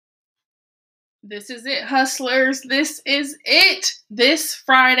This is it, hustlers. This is it. This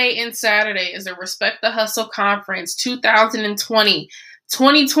Friday and Saturday is a Respect the Hustle Conference 2020.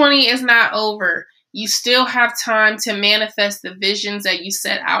 2020 is not over. You still have time to manifest the visions that you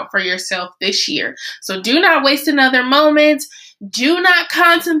set out for yourself this year. So do not waste another moment. Do not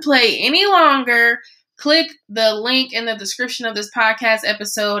contemplate any longer. Click the link in the description of this podcast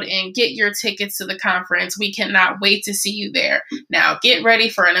episode and get your tickets to the conference. We cannot wait to see you there. Now get ready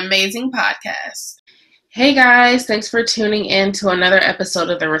for an amazing podcast. Hey guys, thanks for tuning in to another episode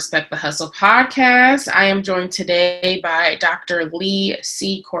of the Respect the Hustle podcast. I am joined today by Dr. Lee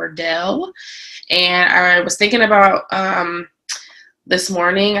C. Cordell. And I was thinking about this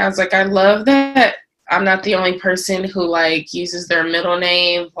morning, I was like, I love that I'm not the only person who uses their middle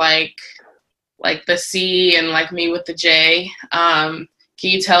name like the C and like me with the J. Can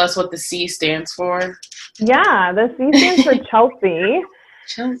you tell us what the C stands for? Yeah, the C stands for Chelsea.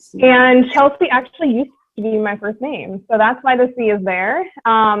 Chelsea. And Chelsea actually used to be my first name. So that's why the C is there.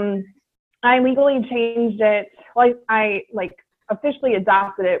 I legally changed it. I officially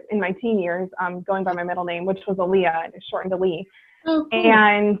adopted it in my teen years, going by my middle name, which was Aaliyah, and it's shortened to Lee. Oh, cool.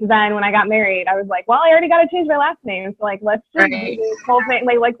 And then when I got married, I was like, well, I already got to change my last name. So let's just do this whole thing.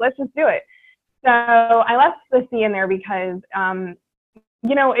 Let's just do it. So I left the C in there because,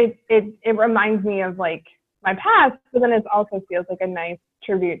 it reminds me of my past, but then it also feels like a nice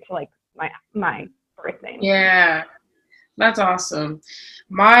tribute to my birth name. Yeah, that's awesome.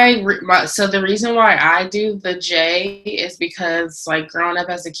 So the reason why I do the J is because growing up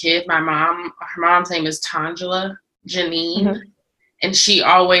as a kid, her mom's name is Tangela Janine. Mm-hmm. And she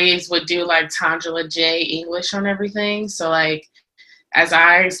always would do Tangela J English on everything. So as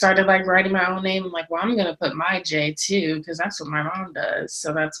I started writing my own name, I'm like, well, I'm going to put my J too, because that's what my mom does.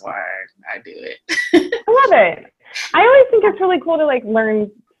 So that's why I do it. I love it. I always think it's really cool to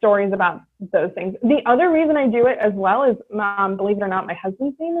learn stories about those things. The other reason I do it as well is, believe it or not, my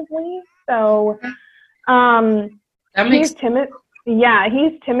husband's name is Lee. So he's Timothy. Yeah,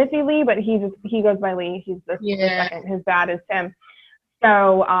 he's Timothy Lee, but he goes by Lee. He's the second. His dad is Tim.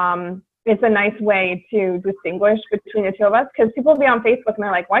 So it's a nice way to distinguish between the two of us, because people will be on Facebook and they're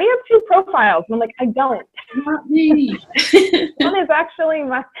like, why do you have two profiles? And I'm like, I don't. Not me. One is actually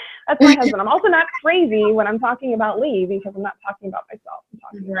that's my husband. I'm also not crazy when I'm talking about Lee, because I'm not talking about myself. I'm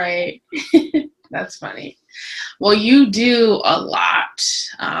talking right. That's funny. Well, you do a lot.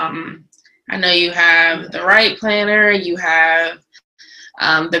 I know you have the Right Planner, you have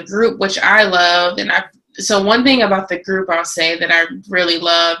the group, which I love, and so one thing about the group I'll say that I really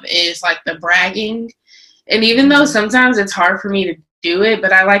love is the bragging. And even though sometimes it's hard for me to do it,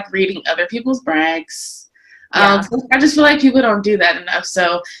 but I like reading other people's brags. I just feel like people don't do that enough.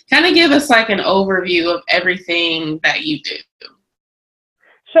 So kind of give us an overview of everything that you do.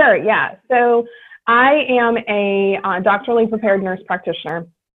 Sure, yeah. So I am a doctorally prepared nurse practitioner,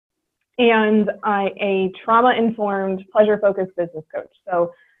 and a trauma-informed, pleasure-focused business coach.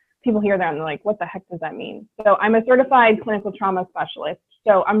 So people hear that and they're like, what the heck does that mean? So I'm a certified clinical trauma specialist.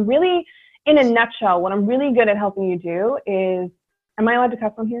 So I'm really, in a nutshell, what I'm really good at helping you do is, am I allowed to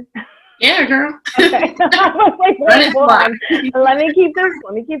cuss on here? Yeah, girl. Okay. I was like, wait, hold on. Let me keep this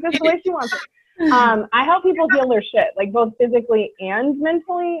the way she wants it. I help people heal their shit, both physically and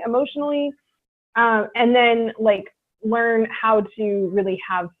mentally, emotionally, and then learn how to really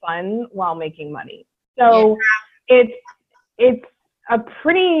have fun while making money. So it's a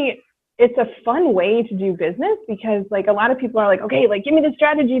fun way to do business, because a lot of people are like, okay, give me the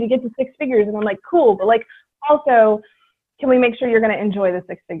strategy to get to six figures. And I'm like, cool. But also, can we make sure you're going to enjoy the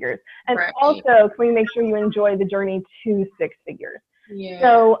six figures? And also, can we make sure you enjoy the journey to six figures? Yeah.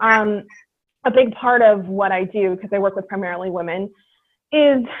 So a big part of what I do, because I work with primarily women,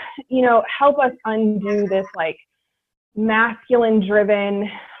 is, help us undo this masculine driven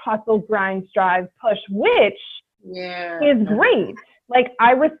hustle, grind, strive, push, which is great.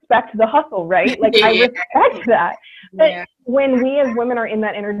 I respect the hustle, right? I respect that. But when we as women are in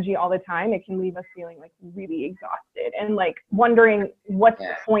that energy all the time, it can leave us feeling really exhausted and wondering what's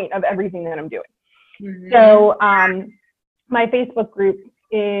the point of everything that I'm doing. Mm-hmm. So my Facebook group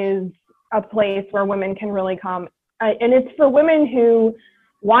is a place where women can really come. And it's for women who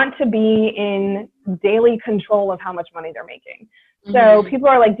want to be in daily control of how much money they're making. Mm-hmm. So people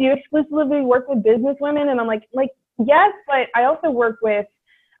are like, do you exclusively work with business women? And I'm like, yes, but I also work with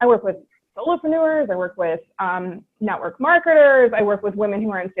solopreneurs. I work with network marketers. I work with women who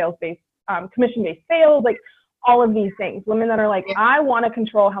are in sales-based, commission-based sales, all of these things. Women that are like, I want to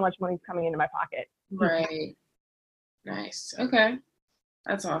control how much money's coming into my pocket. Right. Nice. Okay.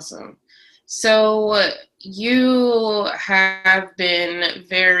 That's awesome. So you have been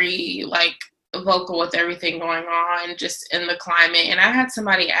very vocal with everything going on just in the climate. And I had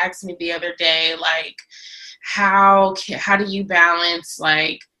somebody ask me the other day, like, how do you balance,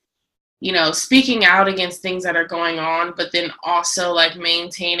 like, you know, speaking out against things that are going on, but then also like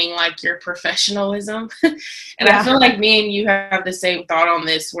maintaining like your professionalism. And I feel like me and you have the same thought on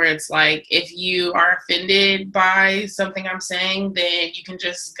this, where it's like, if you are offended by something I'm saying, then you can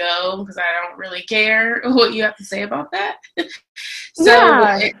just go, because I don't really care what you have to say about that.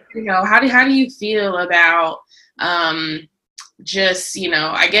 So, you know, how do you feel about, just, you know,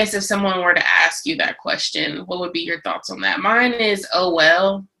 I guess if someone were to ask you that question, what would be your thoughts on that? Mine is, oh,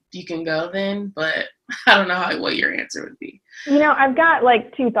 well, you can go then, but I don't know what your answer would be. You know, I've got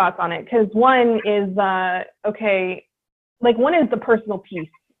like two thoughts on it, because one is, okay, like one is the personal peace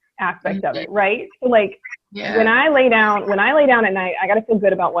aspect of it, right? So like when I lay down at night, I got to feel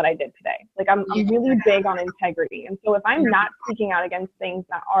good about what I did today. Like I'm really big on integrity. And so if I'm not speaking out against things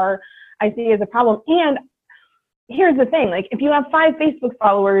that I see as a problem, and here's the thing, like if you have 5 Facebook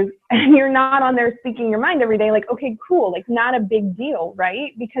followers and you're not on there speaking your mind every day, like, okay, cool, like not a big deal,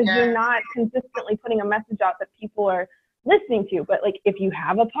 right? Because you're not consistently putting a message out that people are listening to. But like if you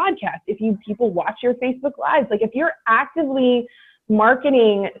have a podcast, if people watch your Facebook lives, like if you're actively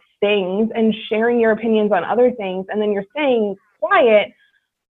marketing things and sharing your opinions on other things, and then you're staying quiet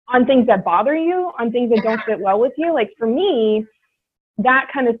on things that bother you, on things that don't fit well with you, like for me, that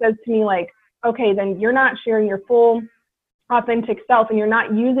kind of says to me like, okay, then you're not sharing your full authentic self, and you're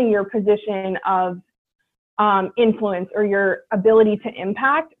not using your position of influence or your ability to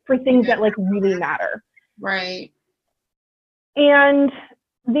impact for things that like really matter. Right. And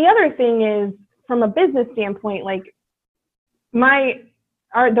the other thing is, from a business standpoint, like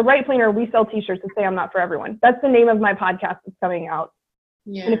the Right Planner, we sell t-shirts that say I'm not for everyone. That's the name of my podcast that's coming out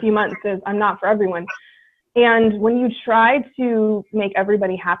in a few months, is I'm not for everyone. And when you try to make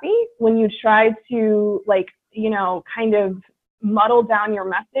everybody happy, when you try to like, you know, kind of muddle down your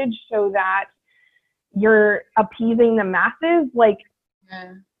message so that you're appeasing the masses, like,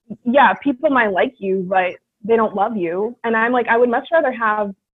 people might like you, but they don't love you. And I'm like, I would much rather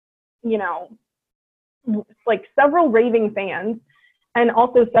have, you know, like several raving fans and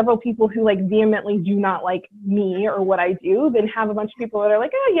also several people who like vehemently do not like me or what I do, than have a bunch of people that are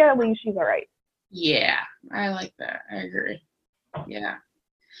like, oh yeah, Lee, she's all right. Yeah, I like that. I agree. Yeah.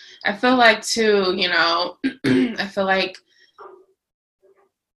 I feel like too, you know, I feel like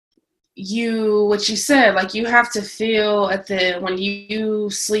what you said, like you have to feel when you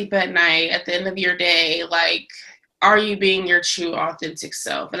sleep at night, at the end of your day, like, are you being your true authentic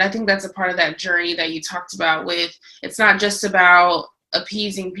self? And I think that's a part of that journey that you talked about with, it's not just about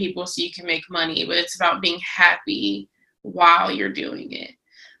appeasing people so you can make money, but it's about being happy while you're doing it.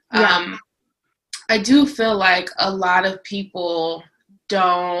 Yeah. I do feel like a lot of people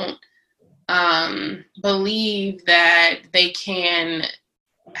don't believe that they can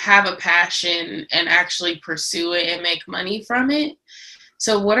have a passion and actually pursue it and make money from it.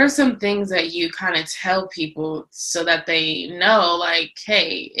 So what are some things that you kind of tell people so that they know, like,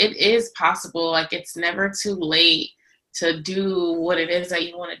 hey, it is possible, like it's never too late to do what it is that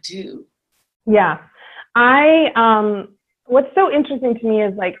you want to do? Yeah. What's so interesting to me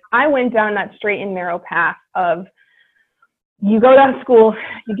is like, I went down that straight and narrow path of, you go to school,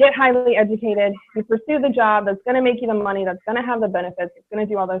 you get highly educated, you pursue the job that's going to make you the money, that's going to have the benefits, it's going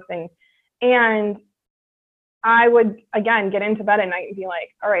to do all those things. And I would, again, get into bed at night and be like,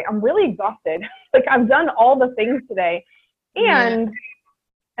 all right, I'm really exhausted. Like, I've done all the things today. And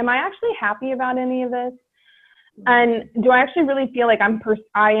am I actually happy about any of this? And do I actually really feel like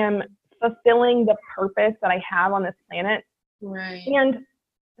I am fulfilling the purpose that I have on this planet? Right. And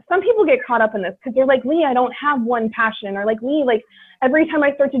some people get caught up in this because they're like, Lee, I don't have one passion. Or like, Lee, like every time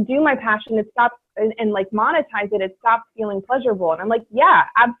I start to do my passion, it stops and like monetize it, it stops feeling pleasurable. And I'm like, yeah,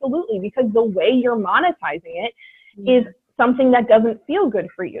 absolutely. Because the way you're monetizing it is something that doesn't feel good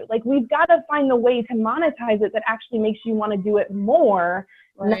for you. Like, we've got to find the way to monetize it that actually makes you want to do it more,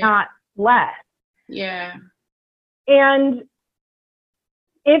 not less. Yeah. And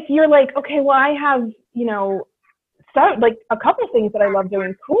if you're like, okay, well, I have, you know, so like a couple things that I love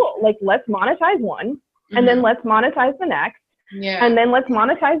doing, cool. Like, let's monetize one, and then let's monetize the next, and then let's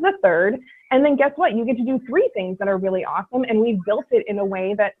monetize the third. And then guess what? You get to do 3 things that are really awesome. And we've built it in a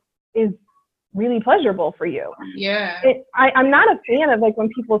way that is really pleasurable for you. Yeah. I'm not a fan of like when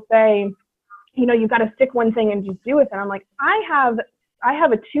people say, you know, you've got to stick one thing and just do it. And I'm like, I have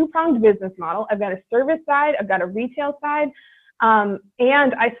a 2-pronged business model. I've got a service side, I've got a retail side, and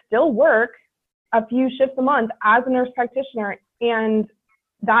I still work a few shifts a month as a nurse practitioner, and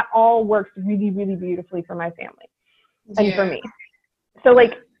that all works really, really beautifully for my family and for me. So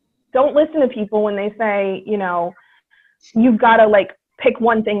like, don't listen to people when they say, you know, you've got to like pick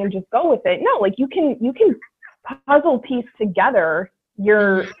one thing and just go with it. No, like you can puzzle piece together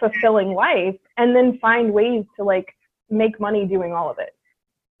your fulfilling life and then find ways to like make money doing all of it.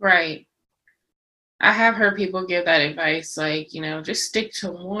 Right. I have heard people give that advice, like, you know, just stick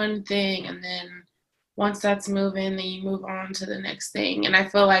to one thing, and then once that's moving, then you move on to the next thing. And I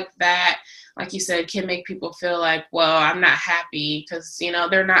feel like that, like you said, can make people feel like, well, I'm not happy because, you know,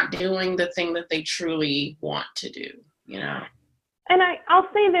 they're not doing the thing that they truly want to do, you know? And I'll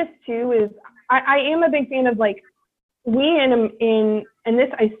say this too, is I am a big fan of like, and this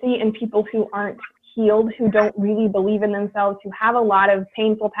I see in people who aren't healed, who don't really believe in themselves, who have a lot of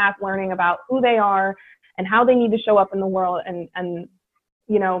painful past learning about who they are and how they need to show up in the world and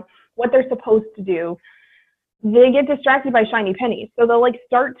you know, what they're supposed to do. They get distracted by shiny pennies. So they'll like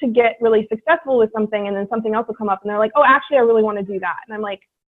start to get really successful with something, and then something else will come up and they're like, oh, actually, I really want to do that. And I'm like,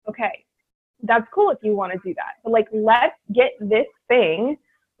 okay, that's cool if you want to do that. But like, let's get this thing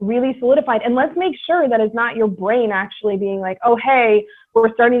really solidified, and let's make sure that it's not your brain actually being like, oh, hey,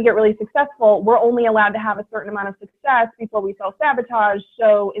 we're starting to get really successful. We're only allowed to have a certain amount of success before we self-sabotage.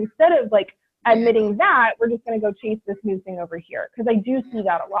 So instead of like admitting that, we're just going to go chase this new thing over here. Because I do see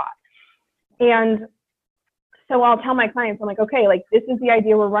that a lot. And so I'll tell my clients, I'm like, okay, like this is the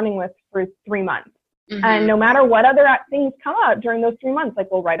idea we're running with for 3 months. And no matter what other things come up during those 3 months, like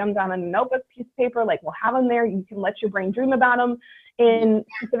we'll write them down on a notebook, piece of paper, like we'll have them there. You can let your brain dream about them in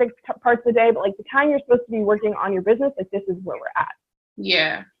specific parts of the day. But like the time you're supposed to be working on your business, like this is where we're at.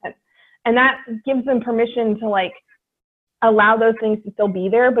 Yeah. And that gives them permission to like allow those things to still be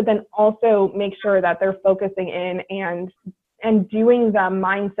there, but then also make sure that they're focusing in and doing the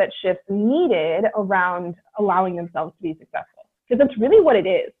mindset shifts needed around allowing themselves to be successful. Because that's really what it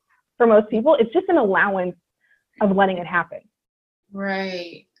is. For most people, it's just an allowance of letting it happen.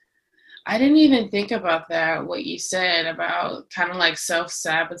 Right. I didn't even think about that, what you said about kind of like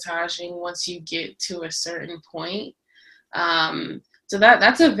self-sabotaging once you get to a certain point. So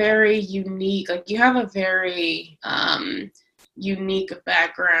that's a very unique, like you have a very unique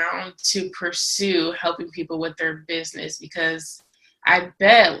background to pursue helping people with their business, because I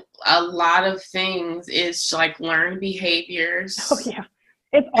bet a lot of things is like learned behaviors. Oh yeah.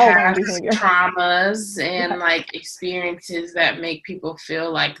 It's all past behavior. traumas and like experiences that make people feel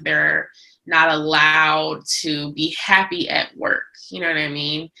like they're not allowed to be happy at work. You know what I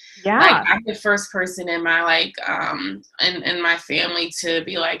mean? Yeah. Like I'm the first person in my like in my family to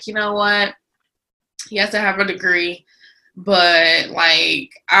be like, you know what? Yes, I have a degree, but like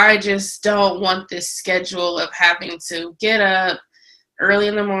I just don't want this schedule of having to get up early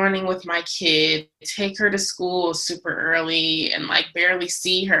in the morning with my kid, take her to school super early, and like barely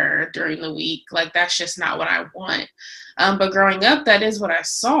see her during the week. Like that's just not what I want. But growing up, that is what I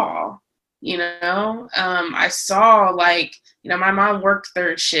saw. You know, I saw like, you know, my mom worked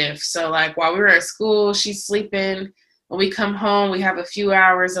third shift. So like while we were at school, she's sleeping. When we come home, we have a few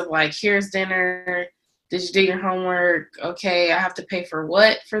hours of like, here's dinner. Did you do your homework? Okay, I have to pay for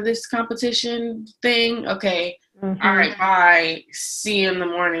what for this competition thing? Okay. All right, bye. See you in the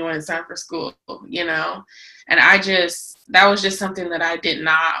morning when it's time for school, you know? And that was just something that I did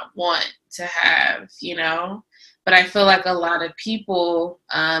not want to have, you know? But I feel like a lot of people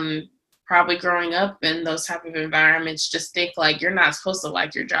probably growing up in those type of environments just think like you're not supposed to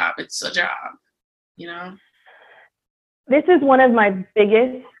like your job. It's a job, you know? This is one of my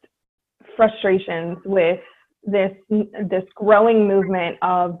biggest frustrations with this growing movement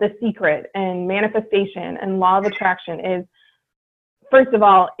of The Secret and manifestation and law of attraction is, first of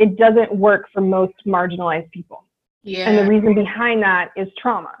all, it doesn't work for most marginalized people. Yeah. And the reason behind that is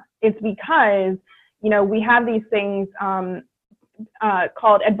trauma. It's because, you know, we have these things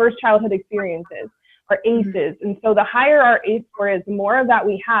called adverse childhood experiences, or ACEs. And so the higher our ACE score is, the more of that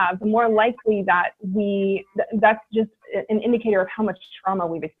we have, the more likely that that's just an indicator of how much trauma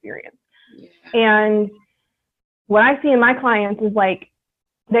we've experienced. Yeah. And what I see in my clients is like,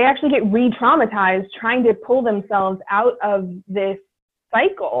 they actually get re-traumatized trying to pull themselves out of this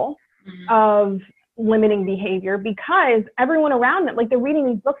cycle of limiting behavior, because everyone around them, like they're reading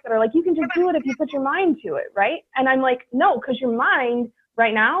these books that are like, you can just do it if you put your mind to it, right? And I'm like, no, because your mind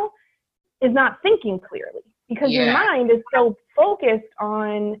right now is not thinking clearly, because your mind is so focused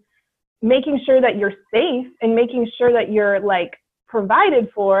on making sure that you're safe and making sure that you're like provided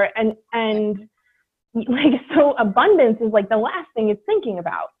for, and like, so abundance is like the last thing it's thinking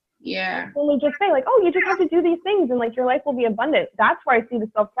about. Yeah. When we just say like, oh, you just have to do these things and like your life will be abundant. That's where I see the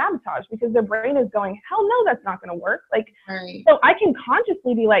self-sabotage, because their brain is going, hell no, that's not going to work. Like, right. So I can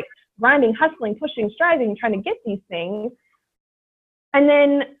consciously be like grinding, hustling, pushing, striving, trying to get these things. And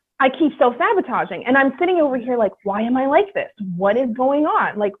then I keep self-sabotaging, and I'm sitting over here like, why am I like this? What is going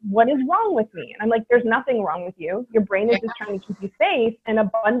on? Like, what is wrong with me? And I'm like, there's nothing wrong with you. Your brain is just trying to keep you safe, and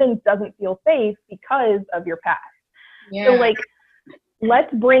abundance doesn't feel safe because of your past. Yeah. So like,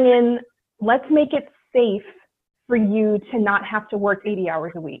 let's make it safe for you to not have to work 80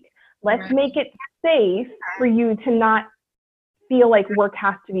 hours a week. Let's make it safe for you to not feel like work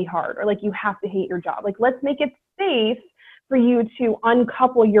has to be hard or like you have to hate your job. Like, let's make it safe for you to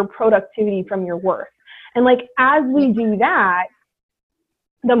uncouple your productivity from your worth. And like, as we do that,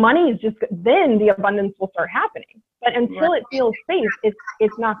 the money is just, then the abundance will start happening. But until it feels safe,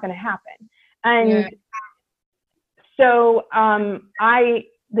 it's not going to happen. And so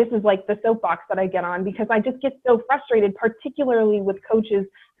this is like the soapbox that I get on, because I just get so frustrated, particularly with coaches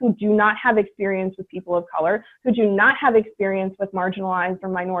who do not have experience with people of color, who do not have experience with marginalized or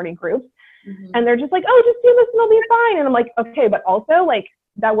minority groups. And they're just like, oh, just do this and it'll be fine. And I'm like, okay, but also like,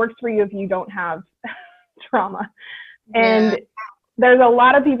 that works for you if you don't have trauma. And there's a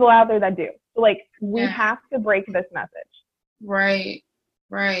lot of people out there that do. So like, we have to break this message. Right.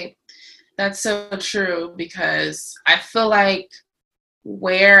 That's so true, because I feel like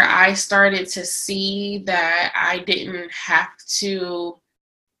where I started to see that I didn't have to,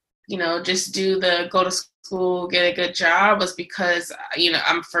 just go to school, get a good job, was because,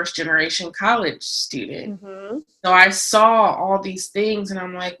 I'm a first generation college student. So I saw all these things and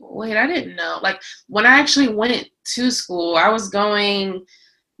I'm like, wait, I didn't know. Like, when I actually went to school, I was going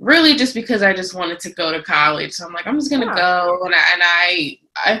really just because I just wanted to go to college. So I'm like, I'm just going to go. And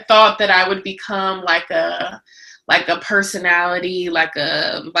I thought that I would become like a personality, like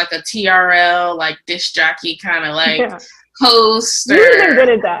a TRL, like disc jockey kind of like host. You're good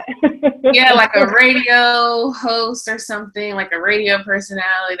at that. Like a radio host or something, like a radio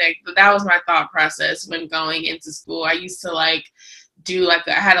personality. Like, that was my thought process when going into school. I used to like do I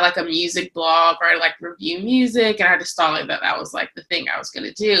had like a music blog or like review music, and I just thought like that was like the thing I was going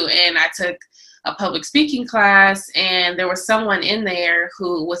to do. And I took a public speaking class, and there was someone in there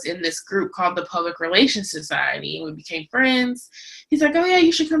who was in this group called the Public Relations Society, and we became friends. He's like, oh yeah,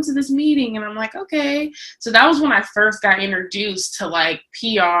 you should come to this meeting. And I'm like, okay. So that was when I first got introduced to like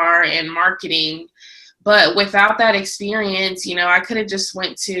PR and marketing. But without that experience, I could have just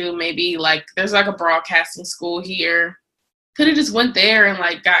went to maybe like, there's like a broadcasting school here. Could have just went there and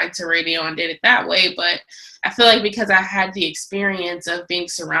like got into radio and did it that way. But I feel like because I had the experience of being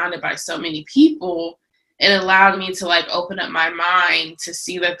surrounded by so many people, it allowed me to like open up my mind to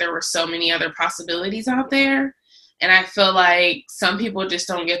see that there were so many other possibilities out there. And I feel like some people just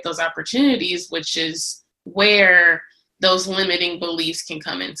don't get those opportunities, which is where those limiting beliefs can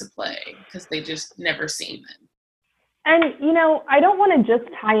come into play, because they just never seen them. And, I don't want to just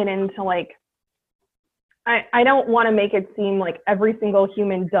tie it into like, I don't want to make it seem like every single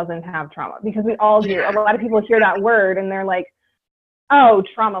human doesn't have trauma, because we all do. A lot of people hear that word and they're like, oh,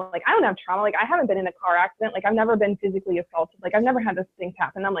 trauma. Like, I don't have trauma. Like, I haven't been in a car accident. Like, I've never been physically assaulted. Like, I've never had these things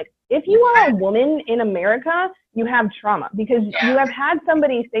happen. I'm like, if you are a woman in America, you have trauma, because you have had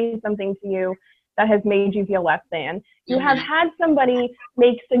somebody say something to you that has made you feel less than. You have had somebody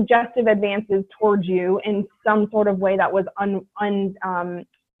make suggestive advances towards you in some sort of way that was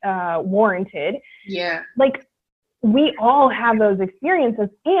warranted. Like, we all have those experiences.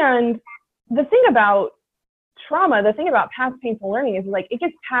 And the thing about trauma, the thing about past painful learning is like, it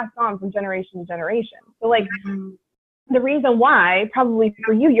gets passed on from generation to generation. So like, the reason why probably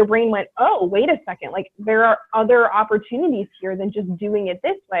for you, your brain went, oh, wait a second, like there are other opportunities here than just doing it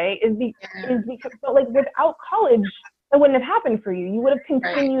this way, is because, but like without college, that wouldn't have happened for you. You would have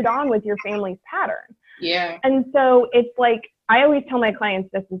continued on with your family's pattern. And so it's like, I always tell my clients,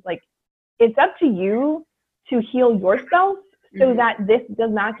 this is like, it's up to you to heal yourself so that this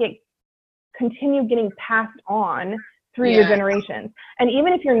does not continue getting passed on through your generations. And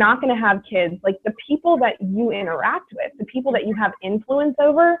even if you're not going to have kids, like the people that you interact with, the people that you have influence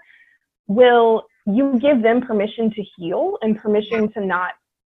over, you give them permission to heal and permission to not,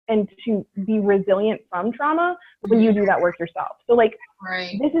 and to be resilient from trauma when you do that work yourself. So like,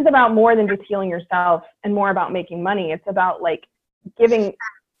 this is about more than just healing yourself and more about making money. It's about like giving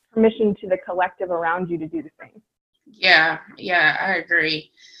permission to the collective around you to do the same. Yeah, I agree.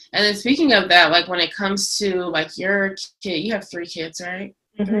 And then speaking of that, like when it comes to like your kid, you have 3 kids, right?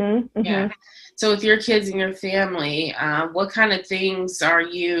 Yeah. So with your kids and your family, what kind of things are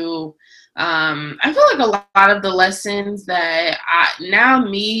you, I feel like a lot of the lessons that now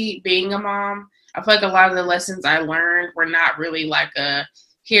me being a mom, I feel like a lot of the lessons I learned were not really like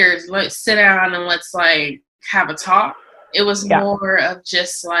let's sit down and let's like have a talk. It was more of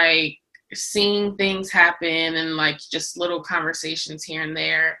just like seeing things happen and like just little conversations here and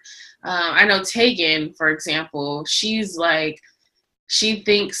there. I know Tegan, for example, she's like, she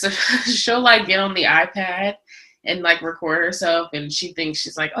thinks she'll like get on the iPad and like record herself, and she thinks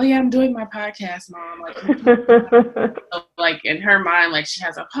she's like, oh yeah, I'm doing my podcast, mom. Like in her mind, like she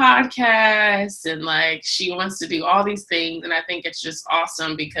has a podcast and like she wants to do all these things. And I think it's just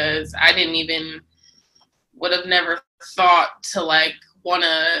awesome because I would have never thought to like want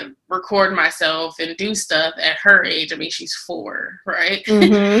to record myself and do stuff at her age. I mean, she's 4, right?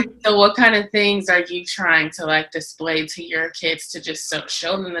 Mm-hmm. So what kind of things are you trying to like display to your kids to just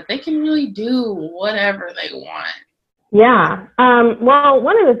show them that they can really do whatever they want? Yeah. Well,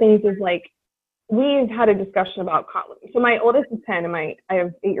 one of the things is like, we've had a discussion about college. So my oldest is 10 and I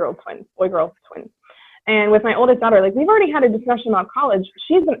have 8-year-old twins, boy-girl twins. And with my oldest daughter, like we've already had a discussion about college.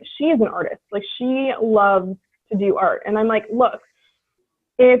 She is an artist. Like she loves to do art. And I'm like, look,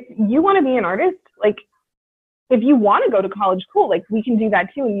 if you want to be an artist, like if you want to go to college, cool. Like we can do that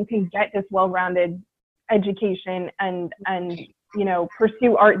too. And you can get this well-rounded education and, you know,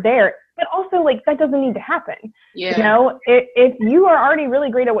 pursue art there. But also like that doesn't need to happen. Yeah. You know, if you are already really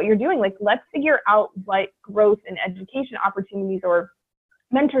great at what you're doing, like let's figure out like growth and education opportunities or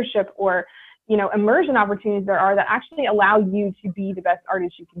mentorship or, you know, immersion opportunities there are that actually allow you to be the best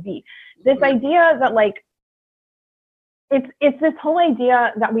artist you can be. This idea that like, it's this whole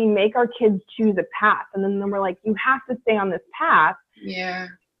idea that we make our kids choose a path and then we're like, you have to stay on this path. Yeah.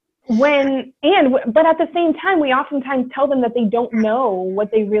 But at the same time, we oftentimes tell them that they don't know what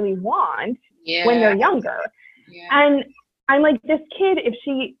they really want when they're younger. Yeah. And I'm like, this kid, if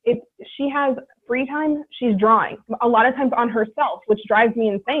she has free time, she's drawing a lot of times on herself, which drives me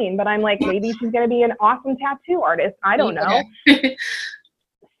insane. But I'm like, maybe she's going to be an awesome tattoo artist. I don't know.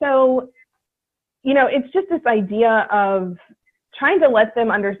 So, you know, it's just this idea of trying to let them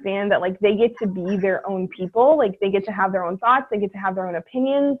understand that like they get to be their own people, like they get to have their own thoughts, they get to have their own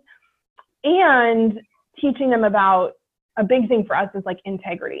opinions, and teaching them about a big thing for us is like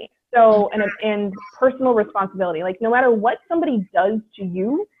integrity. So, and personal responsibility, like no matter what somebody does to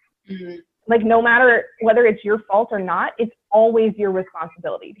you, mm-hmm. like no matter whether it's your fault or not, it's always your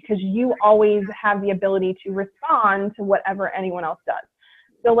responsibility because you always have the ability to respond to whatever anyone else does.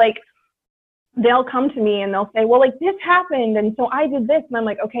 So like, they'll come to me and they'll say, well, like this happened. And so I did this. And I'm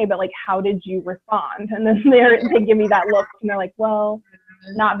like, okay, but like, how did you respond? And then they give me that look and they're like, well,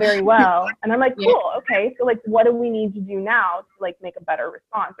 not very well. And I'm like, cool. Okay. So like, what do we need to do now to like make a better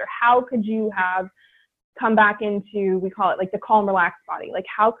response? Or how could you have come back into, we call it like the calm, relaxed body. Like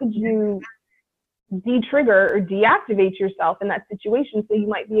how could you de-trigger or deactivate yourself in that situation so you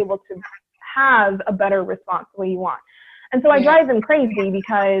might be able to have a better response the way you want? And so I drive them crazy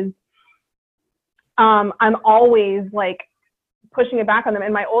because I'm always like pushing it back on them.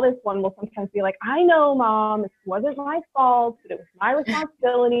 And my oldest one will sometimes be like, I know, Mom, it wasn't my fault, but it was my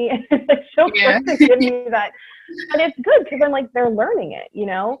responsibility. And it's like, she'll give me that. And it's good because then like they're learning it, you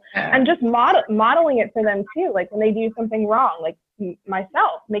know, and just modeling it for them too. Like when they do something wrong, like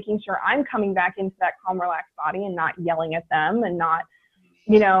myself, making sure I'm coming back into that calm, relaxed body and not yelling at them and not,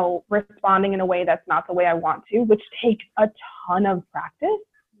 you know, responding in a way that's not the way I want to, which takes a ton of practice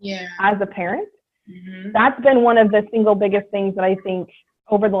as a parent. Mm-hmm. That's been one of the single biggest things that I think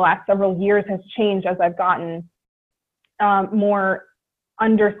over the last several years has changed as I've gotten more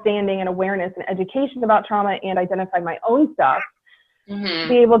understanding and awareness and education about trauma and identified my own stuff. Mm-hmm.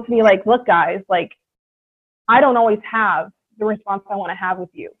 Be able to be like, look, guys, like I don't always have the response I want to have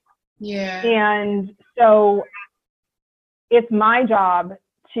with you. Yeah. And so it's my job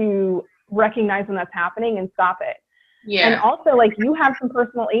to recognize when that's happening and stop it. Yeah. And also, like, you have some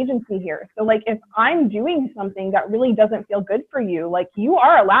personal agency here. So, like, if I'm doing something that really doesn't feel good for you, like, you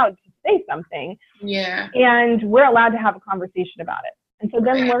are allowed to say something. Yeah. And we're allowed to have a conversation about it. And so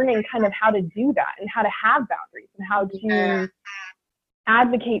then learning kind of how to do that and how to have boundaries and how to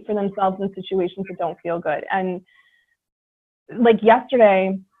advocate for themselves in situations that don't feel good. And, like,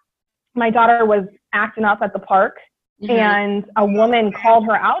 yesterday, my daughter was acting up at the park, and a woman called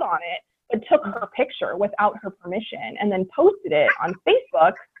her out on it, but took her picture without her permission and then posted it on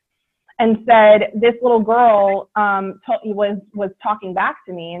Facebook and said, this little girl was talking back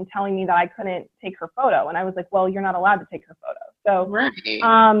to me and telling me that I couldn't take her photo. And I was like, well, you're not allowed to take her photo. So,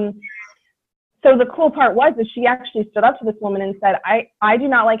 so the cool part was that she actually stood up to this woman and said, I do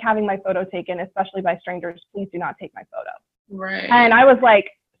not like having my photo taken, especially by strangers. Please do not take my photo. Right. And I was like,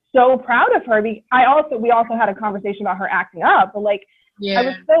 so proud of her. We also had a conversation about her acting up, but like, I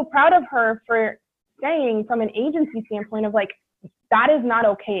was so proud of her for saying from an agency standpoint of like, that is not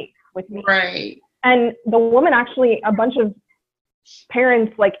okay with me. Right. And the woman actually, a bunch of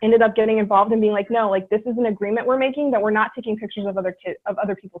parents like ended up getting involved and being like, no, like this is an agreement we're making that we're not taking pictures of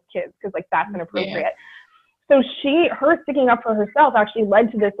other people's kids because like that's inappropriate. So her sticking up for herself actually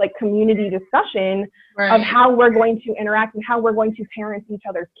led to this like community discussion of how we're going to interact and how we're going to parent each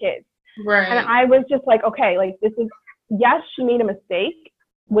other's kids. Right. And I was just like, okay, like this is, yes, she made a mistake,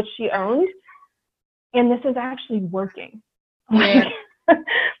 which she owned, and this is actually working. Yeah.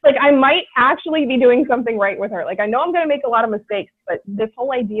 Like I might actually be doing something right with her. Like I know I'm going to make a lot of mistakes, but this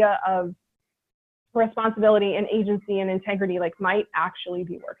whole idea of responsibility and agency and integrity like might actually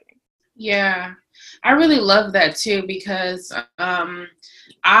be working. Yeah, I really love that too, because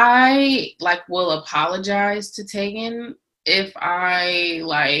I like will apologize to Tegan if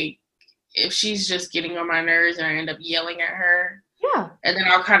if she's just getting on my nerves and I end up yelling at her. Yeah. And then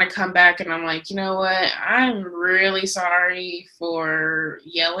I'll kind of come back and I'm like, you know what? I'm really sorry for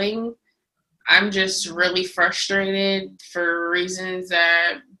yelling. I'm just really frustrated for reasons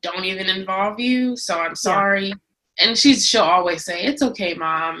that don't even involve you. So I'm sorry. Yeah. And she'll always say, it's okay,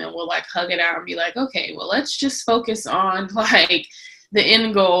 Mom. And we'll like hug it out and be like, okay, well, let's just focus on like the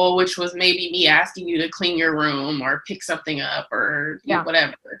end goal, which was maybe me asking you to clean your room or pick something up or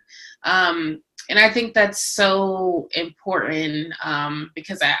whatever. And I think that's so important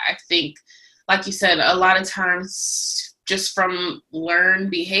because I think, like you said, a lot of times just from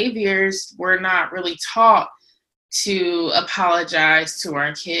learned behaviors, we're not really taught to apologize to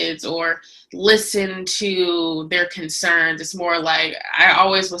our kids or listen to their concerns. It's more like I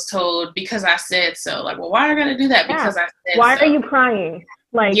always was told because I said so. Like, well, why I gotta do that? Yeah. Because I said why so. Are you crying?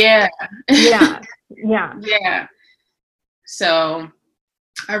 Like, yeah. Yeah. So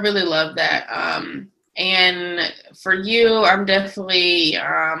I really love that. And for you, I'm definitely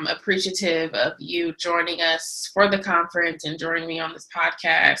appreciative of you joining us for the conference and joining me on this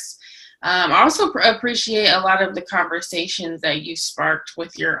podcast. I also appreciate a lot of the conversations that you sparked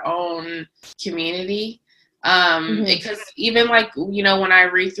with your own community. Because even like, you know, when I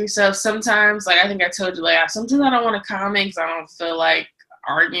read through stuff, sometimes, like I think I told you, like sometimes I don't want to comment because I don't feel like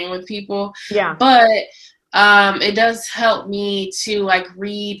arguing with people. Yeah. But it does help me to like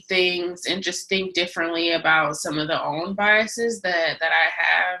read things and just think differently about some of the own biases that I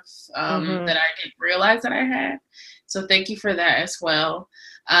have that I didn't realize that I had. So thank you for that as well.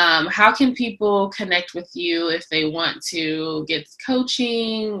 How can people connect with you if they want to get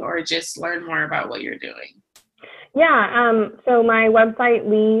coaching or just learn more about what you're doing? Yeah, so my website,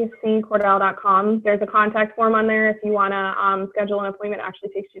 leecordell.com, there's a contact form on there if you want to schedule an appointment. It actually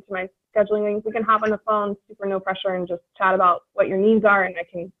takes you to my scheduling link. We can hop on the phone, super no pressure, and just chat about what your needs are, and I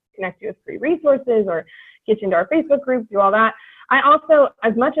can connect you with free resources or get you into our Facebook group, do all that. I also,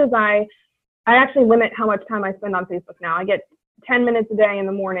 as much as I actually limit how much time I spend on Facebook now. I get 10 minutes a day in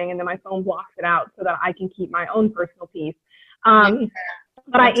the morning, and then my phone blocks it out so that I can keep my own personal peace.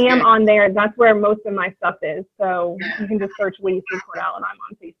 But I am on there. That's where most of my stuff is. So you can just search Lee C. Cordell, and I'm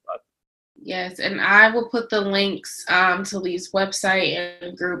on Facebook. Yes, and I will put the links to Lee's website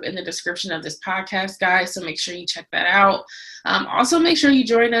and group in the description of this podcast, guys. So make sure you check that out. Also, make sure you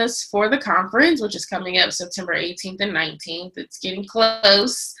join us for the conference, which is coming up September 18th and 19th. It's getting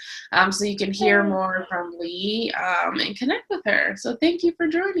close, so you can hear more from Lee and connect with her. So thank you for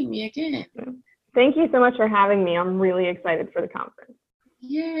joining me again. Thank you so much for having me. I'm really excited for the conference.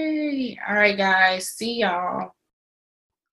 Yay. All right, guys. See y'all.